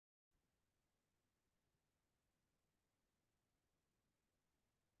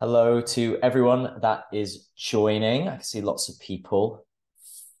Hello to everyone that is joining. I can see lots of people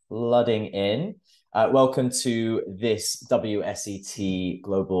flooding in. Welcome to this WSET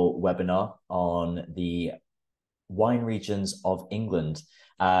global webinar on the wine regions of England.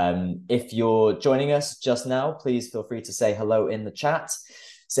 If you're joining us just now, please feel free to say hello in the chat.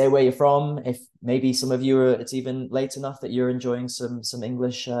 Say where you're from. If maybe some of you are, it's even late enough that you're enjoying some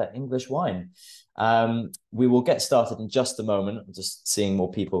English wine. We will get started in just a moment. I'm just seeing more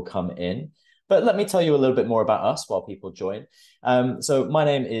people come in. But let me tell you a little bit more about us while people join. So my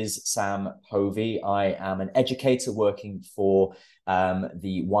name is Sam Povey. I am an educator working for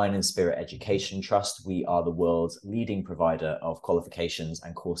the Wine and Spirit Education Trust. We are the world's leading provider of qualifications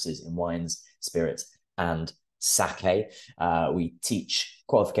and courses in wines, spirits, and sake. We teach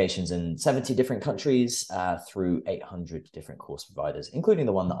qualifications in 70 different countries through 800 different course providers, including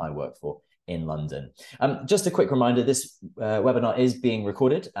the one that I work for in London. Just a quick reminder, this webinar is being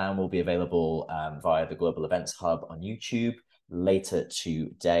recorded and will be available via the Global Events Hub on YouTube later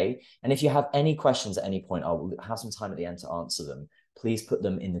today. And if you have any questions at any point, I'll have some time at the end to answer them. Please put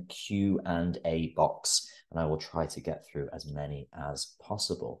them in the Q&A box, and I will try to get through as many as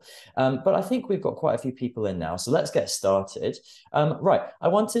possible. But I think we've got quite a few people in now, so let's get started. Right, I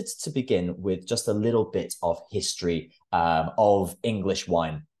wanted to begin with just a little bit of history of English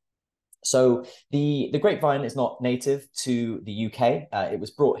wine. So the grapevine is not native to the UK. It was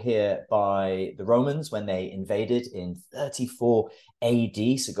brought here by the Romans when they invaded in 34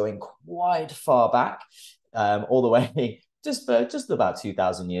 AD, so going quite far back, all the way just about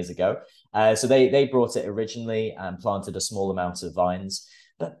 2,000 years ago. So they brought it originally and planted a small amount of vines.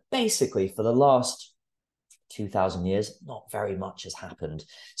 But basically, for the last 2,000 years, not very much has happened.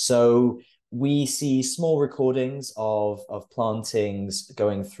 So we see small recordings of plantings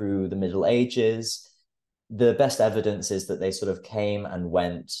going through the Middle Ages. The best evidence is that they sort of came and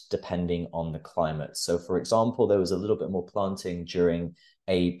went depending on the climate. So, for example, there was a little bit more planting during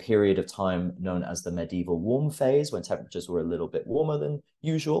a period of time known as the medieval warm phase, when temperatures were a little bit warmer than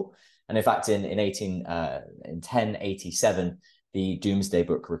usual. And in fact, in 1087, the Domesday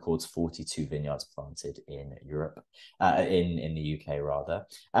Book records 42 vineyards planted in Europe, in the UK rather.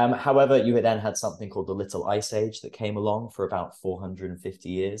 However, you then had something called the Little Ice Age that came along for about 450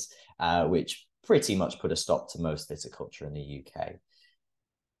 years, which pretty much put a stop to most viticulture in the UK.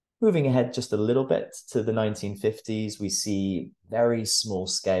 Moving ahead just a little bit to the 1950s, we see very small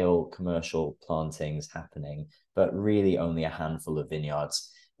scale commercial plantings happening, but really only a handful of vineyards,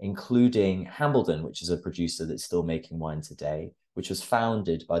 including Hambledon, which is a producer that's still making wine today, which was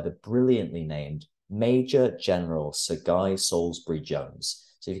founded by the brilliantly named Major General Sir Guy Salisbury Jones.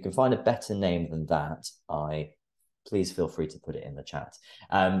 So if you can find a better name than that, please feel free to put it in the chat.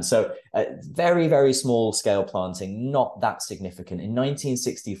 Very, very small scale planting, not that significant. In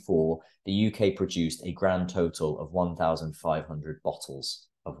 1964, the UK produced a grand total of 1,500 bottles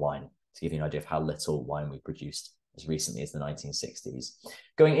of wine, to give you an idea of how little wine we produced as recently as the 1960s.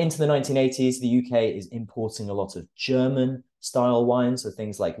 Going into the 1980s, the UK is importing a lot of German-style wine, so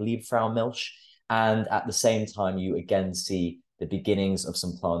things like Liebfraumilch, and at the same time, you again see the beginnings of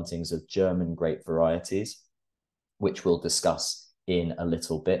some plantings of German grape varieties, which we'll discuss in a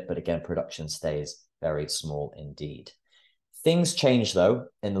little bit, but again, production stays very small indeed. Things changed, though,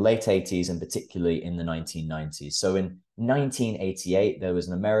 in the late 80s and particularly in the 1990s. So in 1988, there was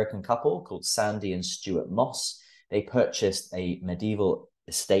an American couple called Sandy and Stuart Moss. They purchased a medieval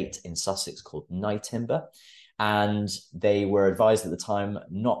estate in Sussex called Nightimber, and they were advised at the time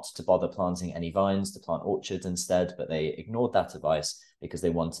not to bother planting any vines, to plant orchards instead, but they ignored that advice because they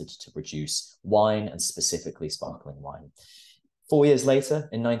wanted to produce wine, and specifically sparkling wine. 4 years later,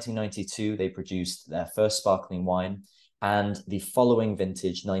 in 1992, they produced their first sparkling wine, and the following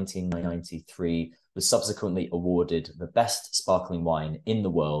vintage, 1993, was subsequently awarded the best sparkling wine in the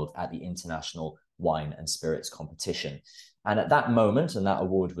world at the International Wine and Spirits Competition. And at that moment, and that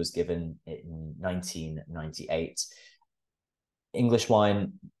award was given in 1998, English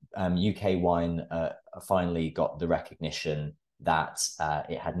wine, UK wine finally got the recognition that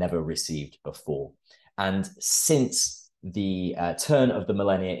it had never received before. And since the turn of the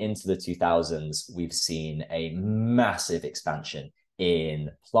millennia into the 2000s, we've seen a massive expansion in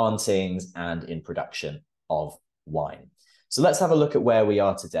plantings and in production of wine. So let's have a look at where we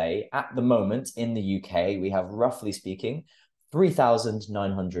are today. At the moment in the UK, we have, roughly speaking,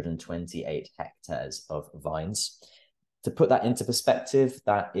 3,928 hectares of vines. To put that into perspective,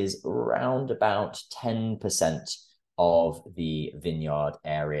 that is around about 10% of the vineyard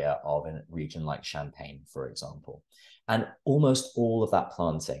area of a region like Champagne, for example. And almost all of that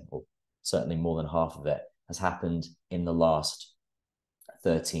planting, or certainly more than half of it, has happened in the last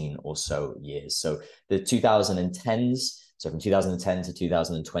 13 or so years. So the 2010s, so from 2010 to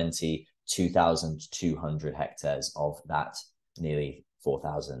 2020, 2,200 hectares of that nearly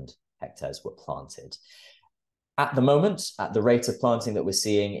 4,000 hectares were planted. At the moment, at the rate of planting that we're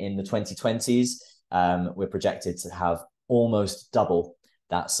seeing in the 2020s, we're projected to have almost double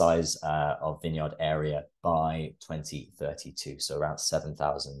that size of vineyard area by 2032, so around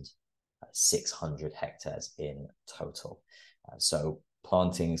 7,600 hectares in total. So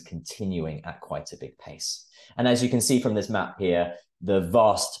plantings continuing at quite a big pace. And as you can see from this map here, the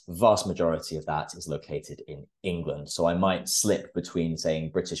vast majority of that is located in England. So I might slip between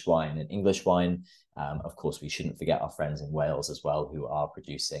saying British wine and English wine. Of course, we shouldn't forget our friends in Wales as well, who are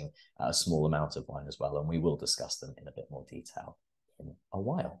producing a small amount of wine as well. And we will discuss them in a bit more detail in a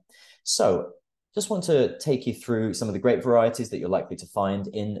while. So just want to take you through some of the grape varieties that you're likely to find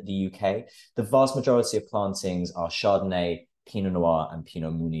in the UK. The vast majority of plantings are Chardonnay, Pinot Noir, and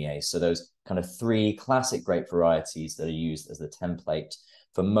Pinot Meunier. So those kind of three classic grape varieties that are used as the template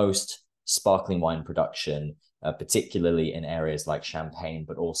for most sparkling wine production, particularly in areas like Champagne,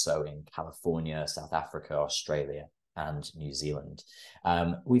 but also in California, South Africa, Australia, and New Zealand.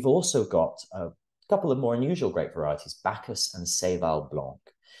 We've also got a couple of more unusual grape varieties, Bacchus and Seyval Blanc.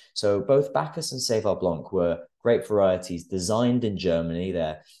 So both Bacchus and Seyval Blanc were grape varieties designed in Germany.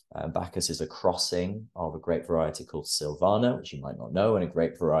 Bacchus is a crossing of a grape variety called Silvaner, which you might not know, and a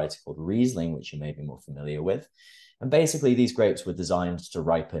grape variety called Riesling, which you may be more familiar with. And basically, these grapes were designed to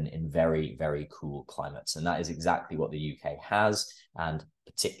ripen in very, very cool climates. And that is exactly what the UK has, and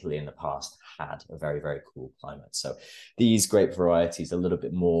particularly in the past had a very, very cool climate. So these grape varieties, a little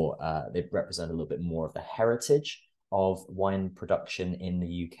bit more, they represent a little bit more of the heritage of wine production in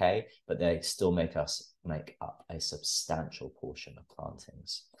the UK, but they still make up a substantial portion of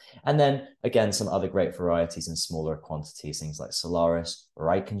plantings. And then again, some other grape varieties in smaller quantities, things like Solaris,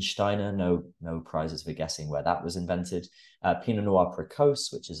 Reichensteiner, no prizes for guessing where that was invented, Pinot Noir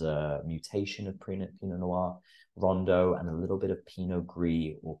Precoce, which is a mutation of Pinot Noir, Rondo, and a little bit of Pinot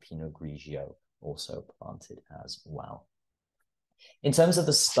Gris or Pinot Grigio also planted as well. In terms of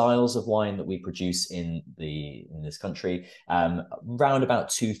the styles of wine that we produce in this country, round about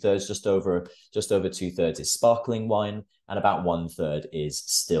 2/3, just over 2/3 is sparkling wine, and about 1/3 is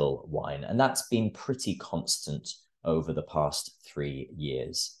still wine. And that's been pretty constant over the past 3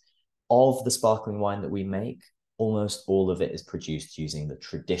 years. Of the sparkling wine that we make, almost all of it is produced using the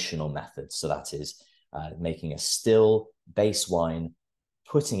traditional method. So that is making a still base wine,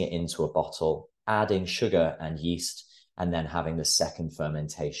 putting it into a bottle, adding sugar and yeast, and then having the second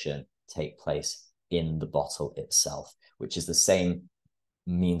fermentation take place in the bottle itself, which is the same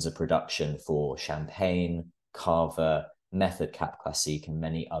means of production for Champagne, Cava, Method Cap Classique, and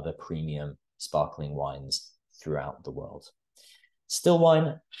many other premium sparkling wines throughout the world. Still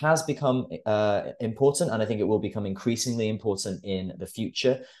wine has become important, and I think it will become increasingly important in the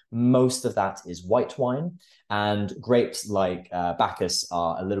future. Most of that is white wine, and grapes like Bacchus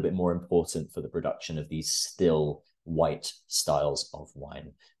are a little bit more important for the production of these still white styles of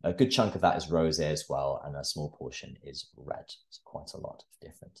wine. A good chunk of that is rosé as well, and a small portion is red. So quite a lot of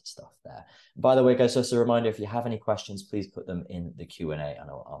different stuff there. By the way, guys, just a reminder, if you have any questions, please put them in the Q&A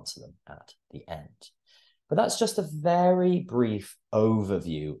and I'll answer them at the end. But that's just a very brief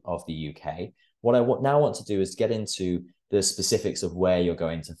overview of the UK. What I now want to do is get into the specifics of where you're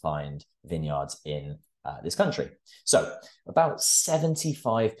going to find vineyards in this country. So about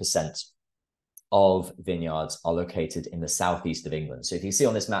 75% of vineyards are located in the southeast of England. So if you see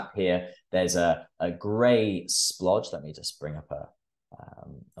on this map here, there's a grey splodge. Let me just bring up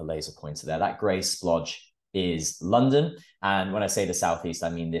a laser pointer there. That grey splodge is London. And when I say the southeast, I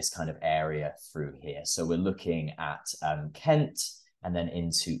mean this kind of area through here. So we're looking at Kent, and then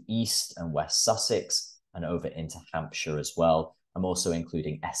into East and West Sussex, and over into Hampshire as well. I'm also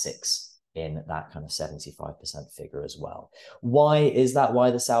including Essex in that kind of 75% figure as well. Why is that?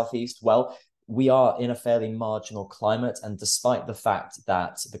 Why the southeast? Well, we are in a fairly marginal climate, and despite the fact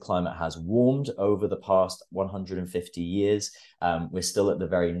that the climate has warmed over the past 150 years, we're still at the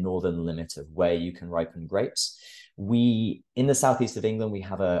very northern limit of where you can ripen grapes. In the southeast of England, we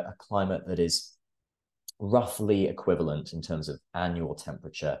have a climate that is roughly equivalent in terms of annual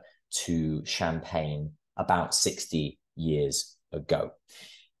temperature to Champagne about 60 years ago.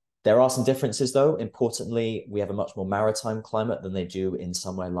 There are some differences, though. Importantly, we have a much more maritime climate than they do in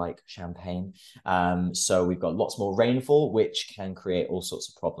somewhere like Champagne. So we've got lots more rainfall, which can create all sorts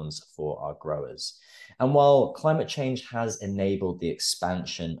of problems for our growers. And while climate change has enabled the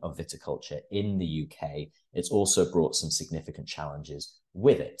expansion of viticulture in the UK, it's also brought some significant challenges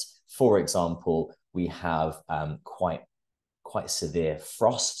with it. For example, we have quite quite severe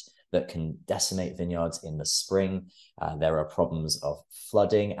frost that can decimate vineyards in the spring. There are problems of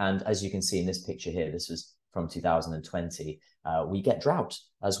flooding. And as you can see in this picture here, this was from 2020, we get drought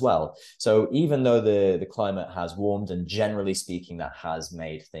as well. So even though the climate has warmed, and generally speaking, that has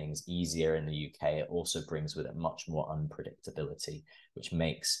made things easier in the UK, it also brings with it much more unpredictability, which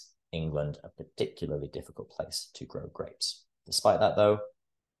makes England a particularly difficult place to grow grapes. Despite that, though,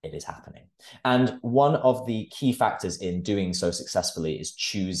 it is happening. And one of the key factors in doing so successfully is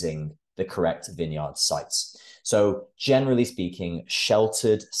choosing the correct vineyard sites. So generally speaking,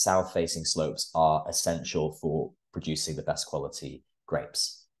 sheltered south-facing slopes are essential for producing the best quality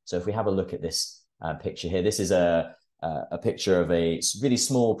grapes. So if we have a look at this picture here, this is a picture of a really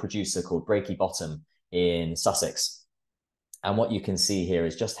small producer called Breaky Bottom in Sussex. And what you can see here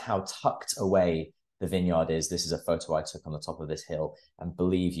is just how tucked away the vineyard is. This is a photo I took on the top of this hill, and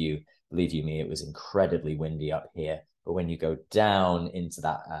believe you me, it was incredibly windy up here. But when you go down into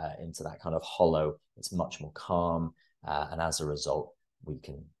that kind of hollow, it's much more calm, and as a result, we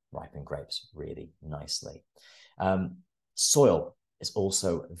can ripen grapes really nicely. Soil is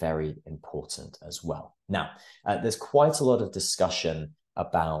also very important as well. Now, there's quite a lot of discussion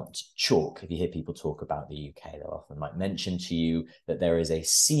about chalk. If you hear people talk about the UK, they'll often might mention to you that there is a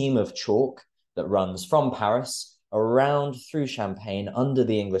seam of chalk that runs from Paris around through Champagne under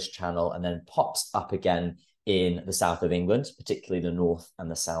the English Channel and then pops up again in the south of England, particularly the North and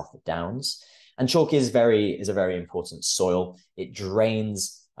the South Downs. And chalk is a very important soil. It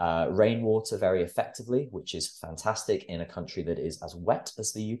drains rainwater very effectively, which is fantastic in a country that is as wet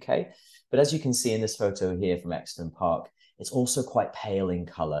as the UK. But as you can see in this photo here from Exton Park, it's also quite pale in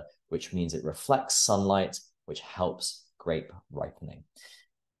color, which means it reflects sunlight, which helps grape ripening.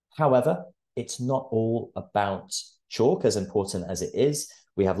 However, it's not all about chalk, as important as it is.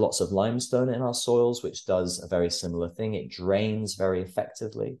 We have lots of limestone in our soils, which does a very similar thing. It drains very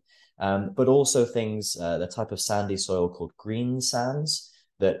effectively, but also things, the type of sandy soil called green sands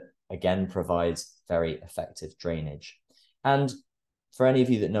that, again, provides very effective drainage. And for any of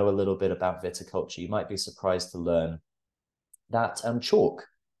you that know a little bit about viticulture, you might be surprised to learn that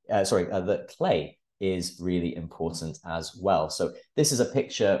that clay is really important as well. So this is a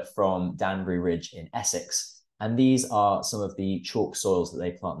picture from Danbury Ridge in Essex, and these are some of the chalk soils that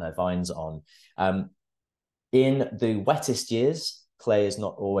they plant their vines on. In the wettest years, clay is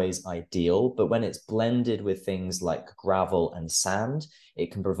not always ideal, but when it's blended with things like gravel and sand,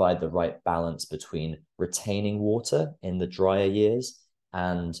 it can provide the right balance between retaining water in the drier years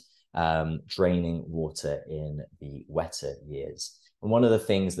and draining water in the wetter years. And one of the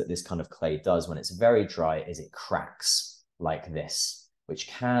things that this kind of clay does when it's very dry is it cracks like this, which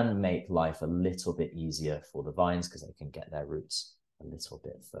can make life a little bit easier for the vines because they can get their roots a little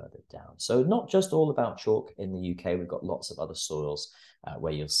bit further down. So not just all about chalk in the UK, we've got lots of other soils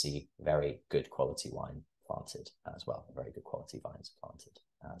where you'll see very good quality wine planted as well, very good quality vines planted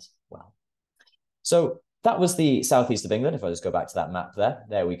as well. So that was the southeast of England. If I just go back to that map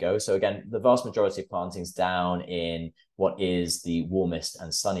there we go. So again, the vast majority of plantings down in what is the warmest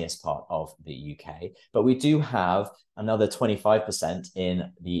and sunniest part of the UK. But we do have another 25%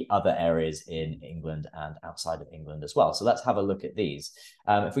 in the other areas in England and outside of England as well. So let's have a look at these.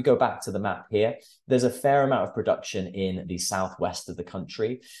 If we go back to the map here, there's a fair amount of production in the southwest of the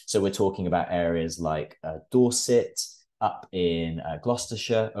country. So we're talking about areas like Dorset, up in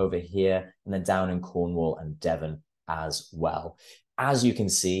Gloucestershire over here, and then down in Cornwall and Devon as well. As you can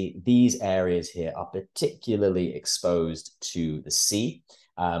see, these areas here are particularly exposed to the sea.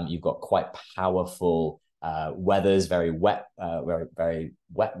 You've got quite powerful weathers, very wet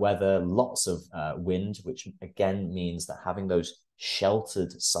weather, lots of wind, which again means that having those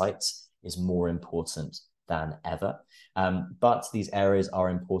sheltered sites is more important than ever. But these areas are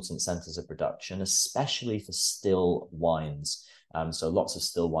important centers of production, especially for still wines. So lots of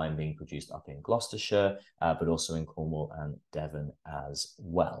still wine being produced up in Gloucestershire, but also in Cornwall and Devon as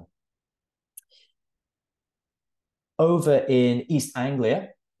well. Over in East Anglia,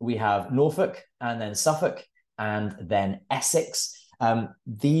 we have Norfolk and then Suffolk and then Essex.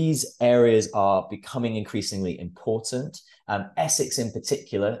 These areas are becoming increasingly important. Essex in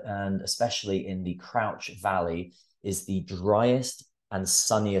particular, and especially in the Crouch Valley, is the driest and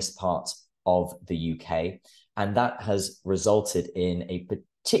sunniest part of the UK. And that has resulted in a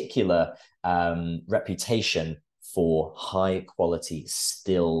particular reputation for high quality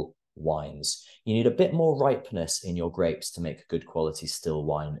still wines. You need a bit more ripeness in your grapes to make good quality still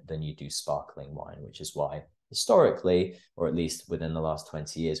wine than you do sparkling wine, which is why historically, or at least within the last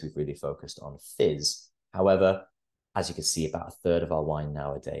 20 years, we've really focused on fizz. However, as you can see, about a third of our wine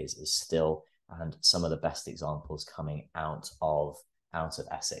nowadays is still, and some of the best examples coming out of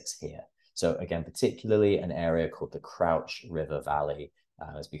Essex here. So again, particularly an area called the Crouch River Valley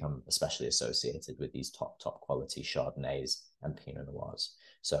has become especially associated with these top quality Chardonnays and Pinot Noirs.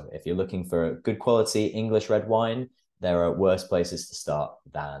 So if you're looking for good quality English red wine, there are worse places to start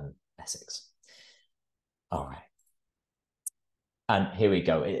than Essex. All right. And here we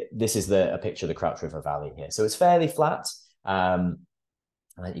go. This is a picture of the Crouch River Valley here. So it's fairly flat. And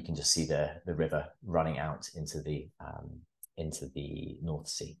then you can just see the river running out into the North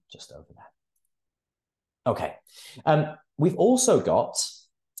Sea just over there. Okay. We've also got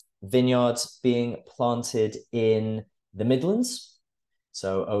vineyards being planted in the Midlands.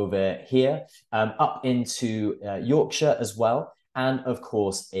 So over here, up into Yorkshire as well. And of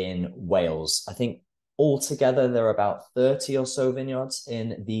course in Wales. I think altogether there are about 30 or so vineyards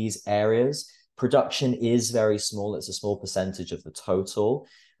in these areas. Production is very small. It's a small percentage of the total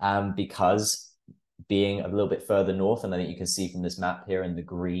because being a little bit further north, and I think you can see from this map here in the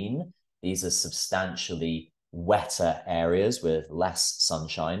green, these are substantially wetter areas with less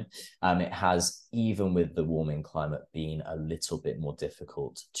sunshine. It has, even with the warming climate, been a little bit more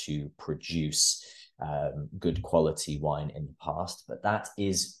difficult to produce good quality wine in the past, but that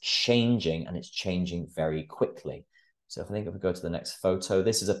is changing, and it's changing very quickly. So if we go to the next photo,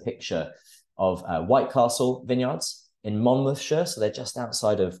 this is a picture of White Castle vineyards in Monmouthshire. So they're just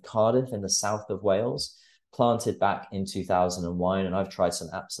outside of Cardiff in the south of Wales, planted back in 2001. And I've tried some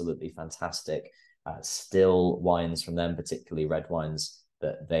absolutely fantastic still wines from them, particularly red wines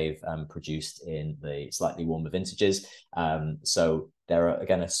that they've produced in the slightly warmer vintages. So there are,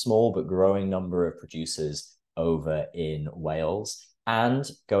 again, a small but growing number of producers over in Wales. And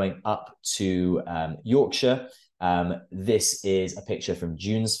going up to Yorkshire, this is a picture from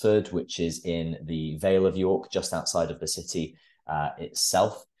Dunesford, which is in the Vale of York, just outside of the city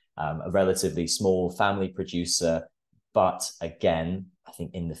itself. A relatively small family producer, but again, I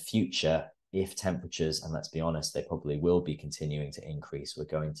think in the future, if temperatures, and let's be honest, they probably will be continuing to increase, we're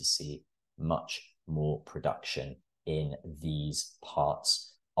going to see much more production in these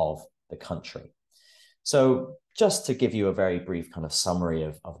parts of the country. So just to give you a very brief kind of summary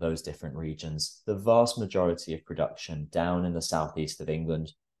of those different regions, the vast majority of production down in the southeast of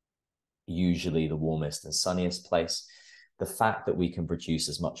England, usually the warmest and sunniest place. The fact that we can produce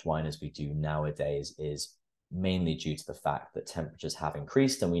as much wine as we do nowadays is mainly due to the fact that temperatures have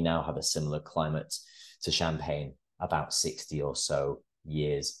increased, and we now have a similar climate to Champagne about 60 or so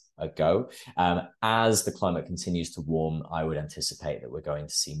years ago. As the climate continues to warm, I would anticipate that we're going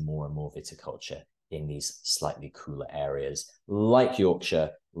to see more and more viticulture in these slightly cooler areas, like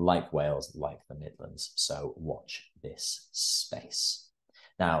Yorkshire, like Wales, like the Midlands. So watch this space.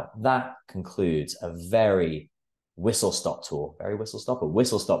 Now, that concludes a very whistle-stop tour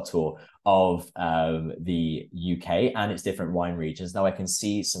of the UK and its different wine regions. Now I can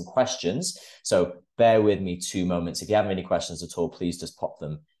see some questions, so bear with me 2 moments. If you have any questions at all, please just pop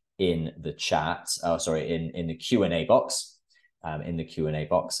them in the chat. In the Q&A box.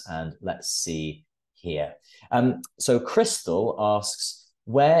 And let's see here. So Crystal asks,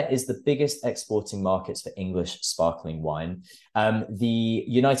 where is the biggest exporting markets for English sparkling wine? The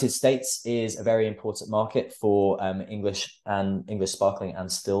United States is a very important market for English sparkling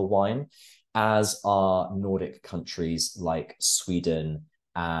and still wine, as are Nordic countries like Sweden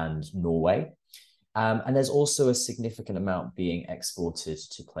and Norway. And there's also a significant amount being exported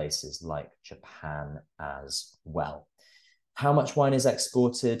to places like Japan as well. How much wine is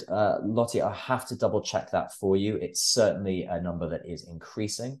exported? Lottie, I have to double check that for you. It's certainly a number that is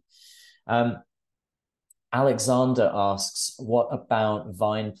increasing. Alexander asks, what about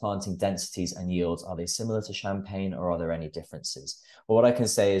vine planting densities and yields? Are they similar to Champagne, or are there any differences? Well, what I can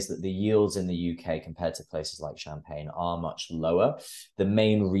say is that the yields in the UK compared to places like Champagne are much lower. The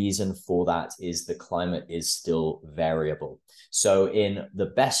main reason for that is the climate is still variable. So in the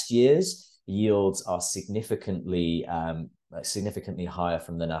best years, yields are significantly higher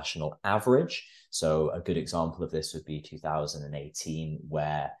from the national average. So a good example of this would be 2018,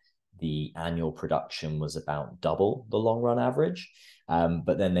 where the annual production was about double the long run average,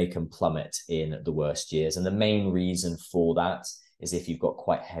 but then they can plummet in the worst years. And the main reason for that is if you've got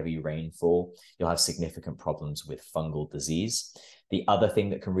quite heavy rainfall, you'll have significant problems with fungal disease. The other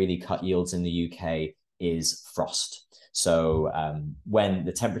thing that can really cut yields in the UK is frost. So when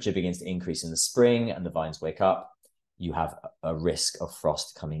the temperature begins to increase in the spring and the vines wake up, you have a risk of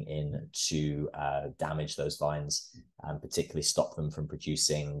frost coming in to damage those vines and particularly stop them from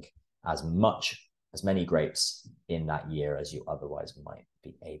producing as many grapes in that year as you otherwise might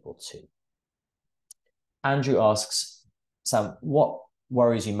be able to. Andrew asks, Sam, what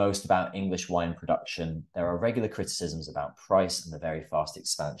worries you most about English wine production? There are regular criticisms about price and the very fast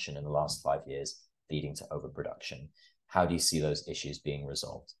expansion in the last 5 years, leading to overproduction. How do you see those issues being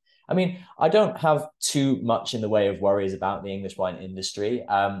resolved? I mean, I don't have too much in the way of worries about the English wine industry.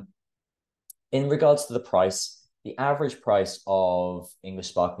 In regards to the price, the average price of English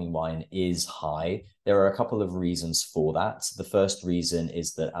sparkling wine is high. There are a couple of reasons for that. The first reason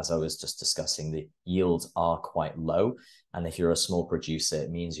is that, as I was just discussing, the yields are quite low. And if you're a small producer, it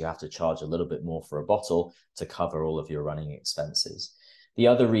means you have to charge a little bit more for a bottle to cover all of your running expenses. The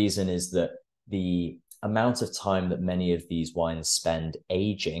other reason is that the amount of time that many of these wines spend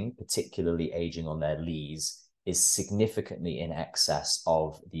aging, particularly aging on their lees, is significantly in excess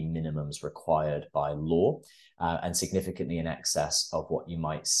of the minimums required by law, and significantly in excess of what you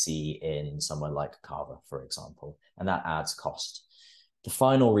might see in somewhere like Cava, for example, and that adds cost. The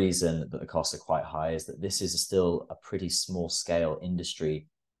final reason that the costs are quite high is that this is still a pretty small scale industry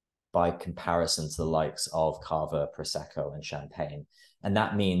by comparison to the likes of Cava, Prosecco, and Champagne. And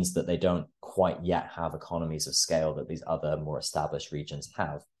that means that they don't quite yet have economies of scale that these other more established regions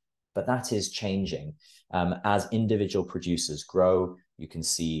have. But that is changing. As individual producers grow, you can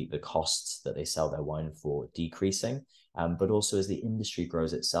see the costs that they sell their wine for decreasing. But also as the industry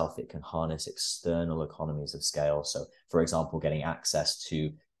grows itself, it can harness external economies of scale. So, for example, getting access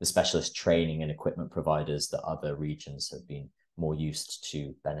to the specialist training and equipment providers that other regions have been more used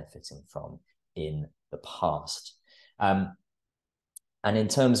to benefiting from in the past. And in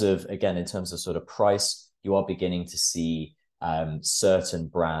terms of sort of price, you are beginning to see certain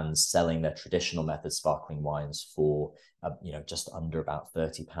brands selling their traditional method sparkling wines for just under about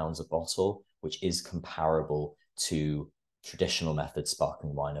 £30 a bottle, which is comparable to traditional method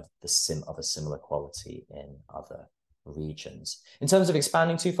sparkling wine of a similar quality in other regions. In terms of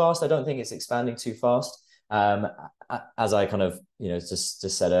expanding too fast, I don't think it's expanding too fast. As I kind of just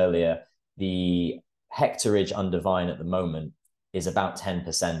said earlier, the hectarage under vine at the moment is about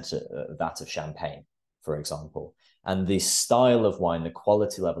 10% of that of Champagne, for example. And the style of wine, the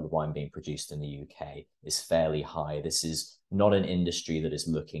quality level of wine being produced in the UK is fairly high. This is not an industry that is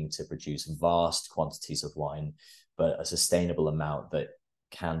looking to produce vast quantities of wine, but a sustainable amount that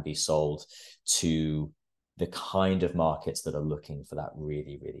can be sold to the kind of markets that are looking for that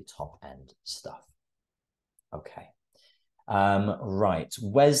really, really top end stuff. Okay. Right.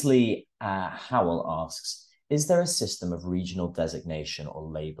 Wesley Howell asks, is there a system of regional designation or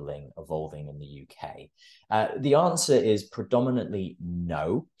labeling evolving in the UK? The answer is predominantly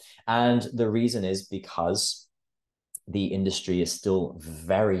no. And the reason is because the industry is still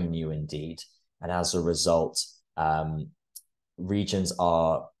very new indeed. And as a result, regions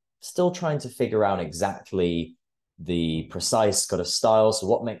are still trying to figure out exactly the precise kind of style. So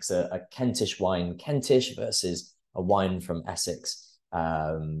what makes a Kentish wine Kentish versus a wine from Essex,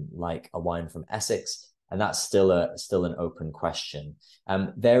 like a wine from Essex? And that's still an open question.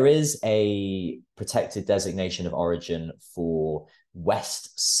 There is a protected designation of origin for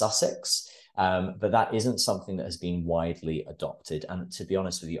West Sussex, but that isn't something that has been widely adopted. And to be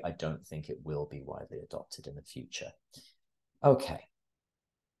honest with you, I don't think it will be widely adopted in the future. Okay.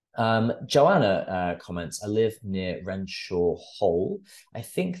 Joanna comments, I live near Renshaw Hole. I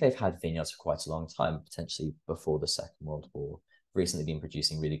think they've had vineyards for quite a long time, potentially before the Second World War. Recently been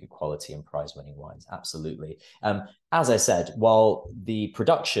producing really good quality and prize-winning wines. Absolutely. As I said, while the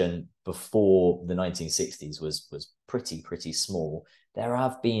production before the 1960s was pretty small, there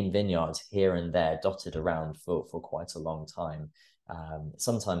have been vineyards here and there dotted around for quite a long time,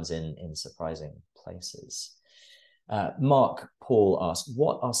 sometimes in surprising places. Mark Paul asks,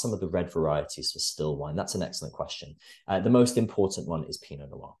 what are some of the red varieties for still wine? That's an excellent question. The most important one is Pinot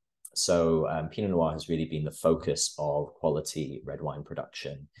Noir. So Pinot Noir has really been the focus of quality red wine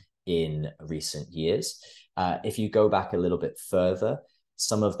production in recent years. If you go back a little bit further,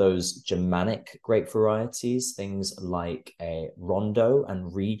 some of those Germanic grape varieties, things like a Rondo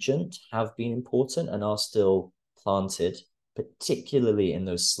and Regent, have been important and are still planted, particularly in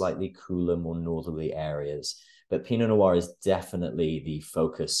those slightly cooler, more northerly areas. But Pinot Noir is definitely the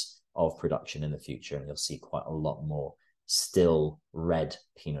focus of production in the future, and you'll see quite a lot more still red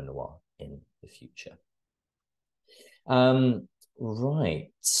Pinot Noir in the future. Right,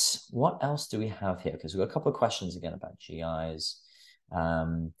 what else do we have here? Because we've got a couple of questions again about GIs.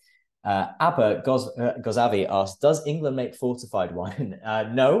 Abba Gozavi asks, does England make fortified wine?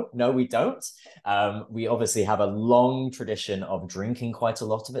 No, we don't. We obviously have a long tradition of drinking quite a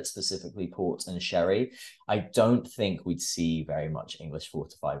lot of it, specifically port and sherry. I don't think we'd see very much English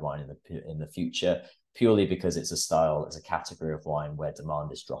fortified wine in the future, purely because it's a style, it's a category of wine where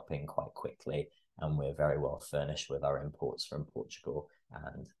demand is dropping quite quickly, and we're very well furnished with our imports from Portugal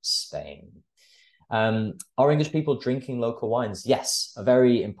and Spain. Are English people drinking local wines? Yes, a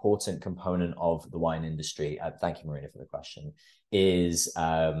very important component of the wine industry. Thank you, Marina, for the question. Is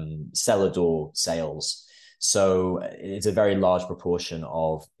cellar door sales. So it's a very large proportion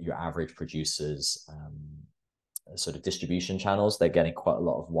of your average producers' sort of distribution channels. They're getting quite a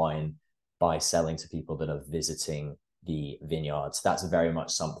lot of wine by selling to people that are visiting the vineyards. That's very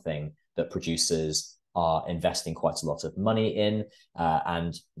much something that producers are investing quite a lot of money in.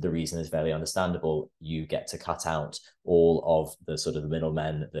 And the reason is very understandable. You get to cut out all of the sort of the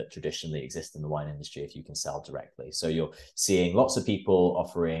middlemen that traditionally exist in the wine industry if you can sell directly. So you're seeing lots of people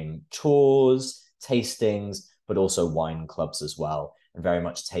offering tours, tastings, but also wine clubs as well. And very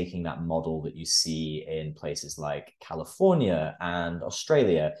much taking that model that you see in places like California and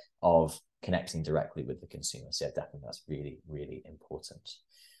Australia of connecting directly with the consumer. So yeah, definitely that's really, really important.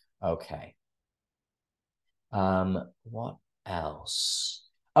 Okay. What else?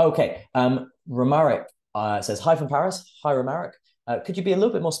 Okay. Romaric says, hi from Paris. Hi, Romaric. Could you be a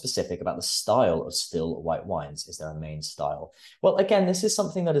little bit more specific about the style of still white wines? Is there a main style? Well, again, this is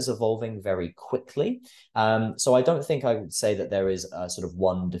something that is evolving very quickly. So I don't think I would say that there is a sort of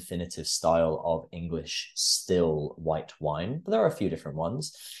one definitive style of English still white wine, but there are a few different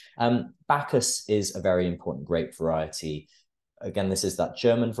ones. Bacchus is a very important grape variety. Again, this is that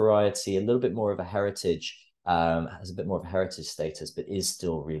German variety, a little bit more of a heritage, has a bit more of a heritage status, but is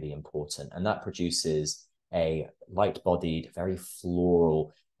still really important. And that produces a light-bodied, very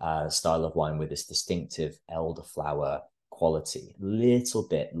floral style of wine with this distinctive elderflower quality, a little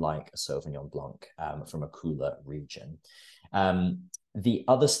bit like a Sauvignon Blanc from a cooler region. The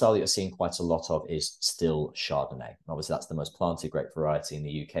other style that you're seeing quite a lot of is still Chardonnay. Obviously, that's the most planted grape variety in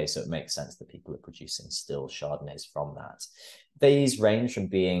the UK, so it makes sense that people are producing still Chardonnays from that. These range from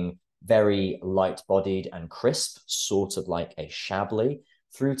being very light-bodied and crisp, sort of like a Chablis,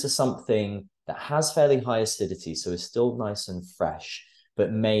 through to something that has fairly high acidity, so is still nice and fresh,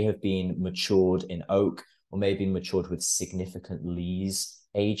 but may have been matured in oak or may have been matured with significant lees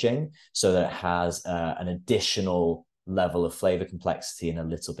aging, so that it has an additional level of flavor complexity and a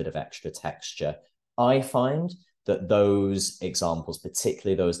little bit of extra texture. I find that those examples,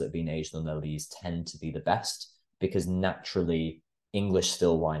 particularly those that have been aged on their lees, tend to be the best because naturally English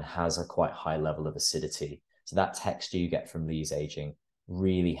still wine has a quite high level of acidity. So that texture you get from lees aging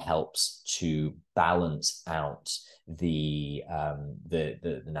really helps to balance out the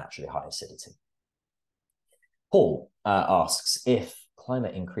naturally high acidity. Paul asks, if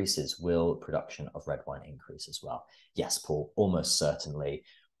climate increases, will production of red wine increase as well? Yes, Paul, almost certainly.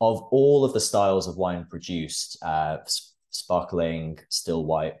 Of all of the styles of wine produced, sparkling, still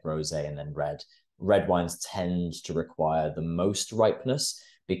white, rosé, and then red wines tend to require the most ripeness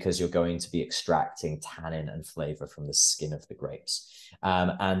because you're going to be extracting tannin and flavor from the skin of the grapes.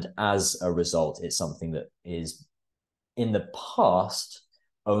 And as a result, it's something that is in the past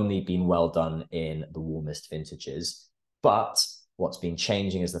only been well done in the warmest vintages. But what's been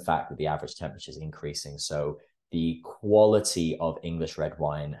changing is the fact that the average temperature is increasing. So the quality of English red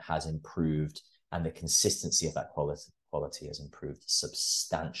wine has improved and the consistency of that quality has improved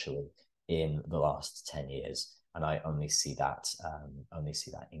substantially in the last 10 years. And I only see that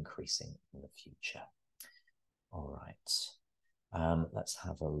increasing in the future. All right, let's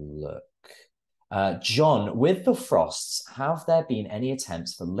have a look. John, with the frosts, have there been any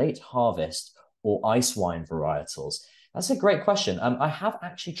attempts for late harvest or ice wine varietals? That's a great question. I have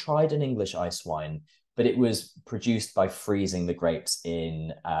actually tried an English ice wine, but it was produced by freezing the grapes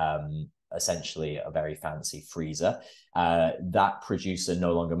in essentially a very fancy freezer. That producer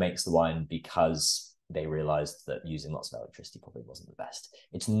no longer makes the wine because they realized that using lots of electricity probably wasn't the best.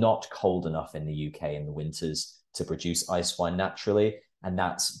 It's not cold enough in the UK in the winters to produce ice wine naturally, and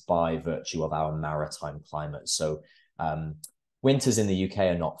that's by virtue of our maritime climate. So winters in the UK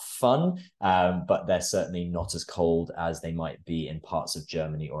are not fun, but they're certainly not as cold as they might be in parts of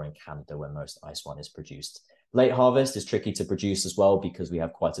Germany or in Canada where most ice wine is produced. Late harvest is tricky to produce as well because we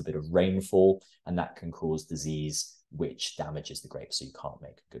have quite a bit of rainfall, and that can cause disease, which damages the grapes, so you can't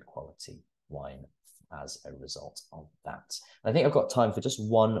make good quality wine as a result of that. I think I've got time for just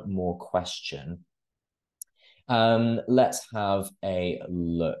one more question. Let's have a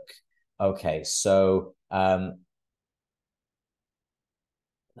look. Okay, so let's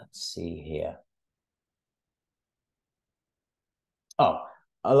see here. Oh,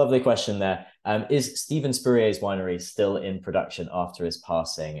 a lovely question there. Is Stephen Spurrier's winery still in production after his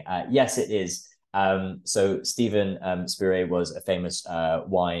passing? Yes, it is. So Stephen Spurrier was a famous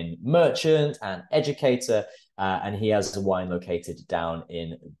wine merchant and educator, and he has a wine located down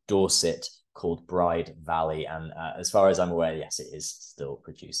in Dorset called Bride Valley. And as far as I'm aware, yes, it is still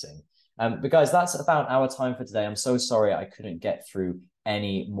producing. But guys, that's about our time for today. I'm so sorry I couldn't get through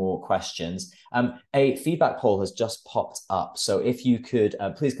any more questions. A feedback poll has just popped up. So if you could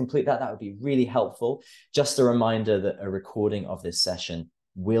please complete that, that would be really helpful. Just a reminder that a recording of this session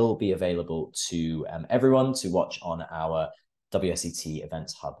will be available to everyone to watch on our WSET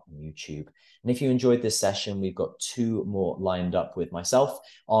Events Hub on YouTube. And if you enjoyed this session, we've got 2 more lined up with myself.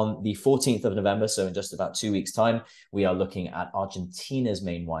 On the 14th of November, so in just about 2 weeks' time, we are looking at Argentina's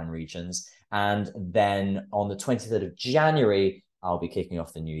main wine regions. And then on the 23rd of January, I'll be kicking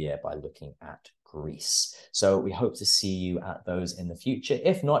off the new year by looking at Greece. So we hope to see you at those in the future.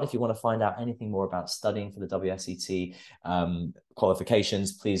 If not, if you want to find out anything more about studying for the WSET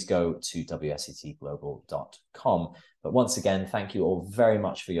qualifications, please go to wsetglobal.com. But once again, thank you all very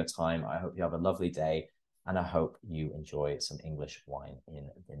much for your time. I hope you have a lovely day, and I hope you enjoy some English wine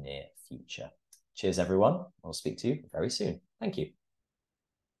in the near future. Cheers, everyone. I'll speak to you very soon. Thank you.